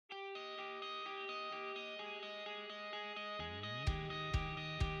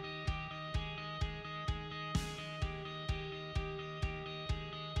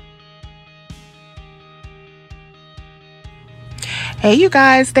Hey you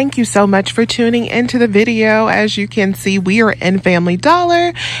guys, thank you so much for tuning into the video. As you can see, we are in Family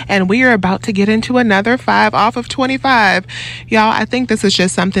Dollar and we are about to get into another 5 off of 25. Y'all, I think this is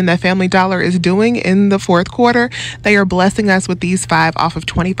just something that Family Dollar is doing in the fourth quarter. They are blessing us with these 5 off of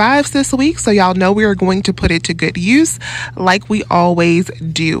 25s this week, so y'all know we are going to put it to good use like we always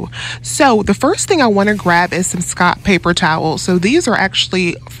do. So the first thing I want to grab is some Scott paper towels. So these are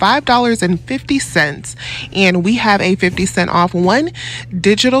actually $5.50 and we have a 50-cent off one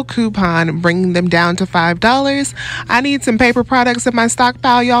digital coupon, bringing them down to $5. I need some paper products in my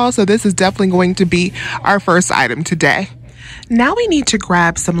stockpile, y'all, so this is definitely going to be our first item today. Now we need to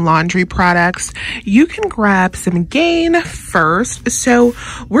grab some laundry products. You can grab some Gain first. So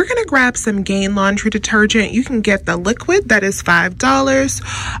we're going to grab some Gain laundry detergent. You can get the liquid, that is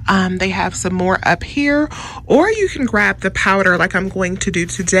 $5. They have some more up here, or you can grab the powder like I'm going to do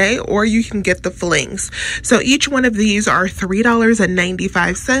today, or you can get the flings. So each one of these are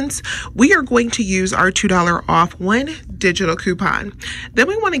 $3.95. We are going to use our $2 off one digital coupon. Then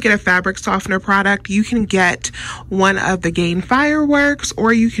we want to get a fabric softener product. You can get one of the Gain Fireworks,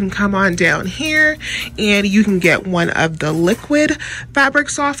 or you can come on down here and you can get one of the liquid fabric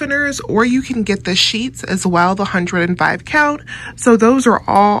softeners, or you can get the sheets as well, the 105 count. So those are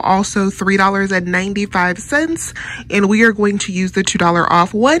all also $3.95, and we are going to use the $2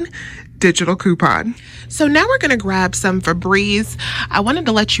 off one digital coupon. So now we're going to grab some Febreze. I wanted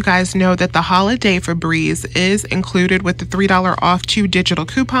to let you guys know that the holiday Febreze is included with the $3 off 2 digital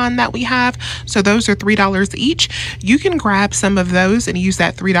coupon that we have. So those are $3 each. You can grab some of those and use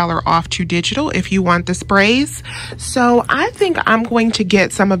that $3 off 2 digital if you want the sprays. So I think I'm going to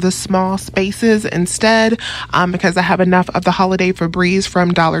get some of the small spaces instead because I have enough of the holiday Febreze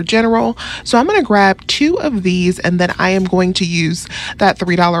from Dollar General. So I'm going to grab 2 of these, and then I am going to use that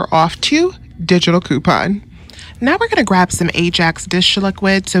 $3 off 2 digital coupon. Now we're going to grab some Ajax dish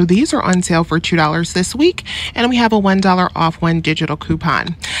liquid. So these are on sale for $2 this week, and we have a $1 off one digital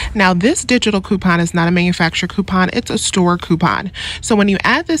coupon. Now this digital coupon is not a manufacturer coupon, it's a store coupon. So when you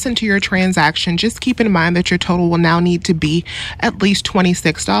add this into your transaction, just keep in mind that your total will now need to be at least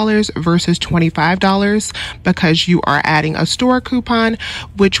 $26 versus $25 because you are adding a store coupon,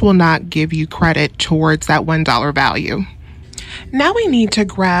 which will not give you credit towards that $1 value. Now we need to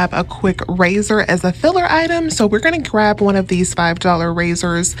grab a quick razor as a filler item. So we're going to grab one of these $5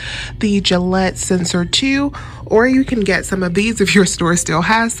 razors, the Gillette Sensor 2, or you can get some of these if your store still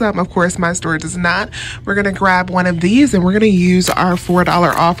has some. Of course, my store does not. We're going to grab one of these and we're going to use our $4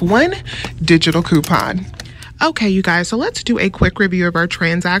 off one digital coupon. Okay, you guys, so let's do a quick review of our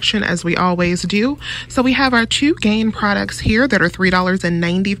transaction as we always do. So we have our 2 Gain products here that are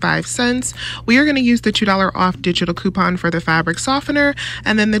 $3.95. We are going to use the $2 off digital coupon for the fabric softener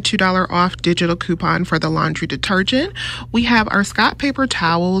and then the $2 off digital coupon for the laundry detergent. We have our Scott paper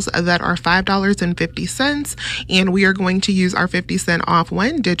towels that are $5.50, and we are going to use our 50-cent off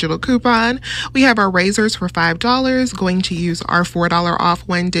one digital coupon. We have our razors for $5, going to use our $4 off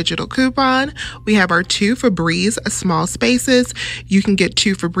one digital coupon. We have our 2 Febreze small spaces. You can get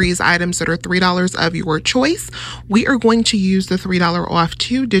 2 Febreze items that are $3 of your choice. We are going to use the $3 off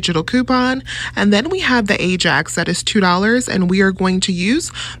 2 digital coupon. And then we have the Ajax that is $2, and we are going to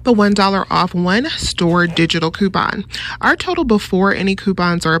use the $1 off one store digital coupon. Our total before any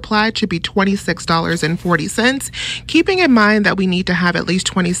coupons are applied should be $26.40, keeping in mind that we need to have at least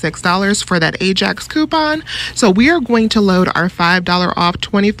 $26 for that Ajax coupon. So we are going to load our $5 off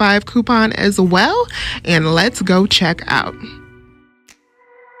 25 coupon as well, and let's go check out.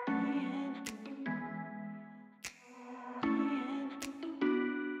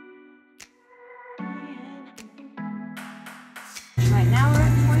 Right now we're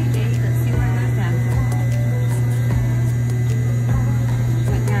at 48. Let's see where it goes down.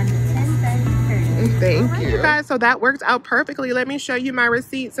 Went down to 10.30. Thank you. Guys, so that worked out perfectly. Let me show you my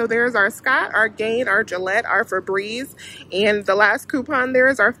receipt. So there's our Scott, our Gain, our Gillette, our Febreze, and the last coupon there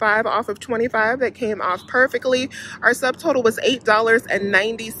is our 5 off of 25 that came off perfectly. Our subtotal was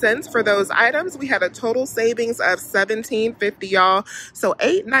 $8.90 for those items. We had a total savings of $17.50, y'all. So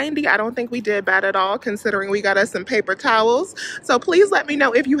 $8.90, I don't think we did bad at all considering we got us some paper towels. So please let me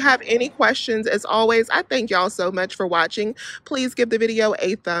know if you have any questions. As always, I thank y'all so much for watching. Please give the video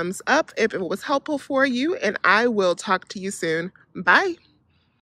a thumbs up if it was helpful for you, and I will talk to you soon. Bye.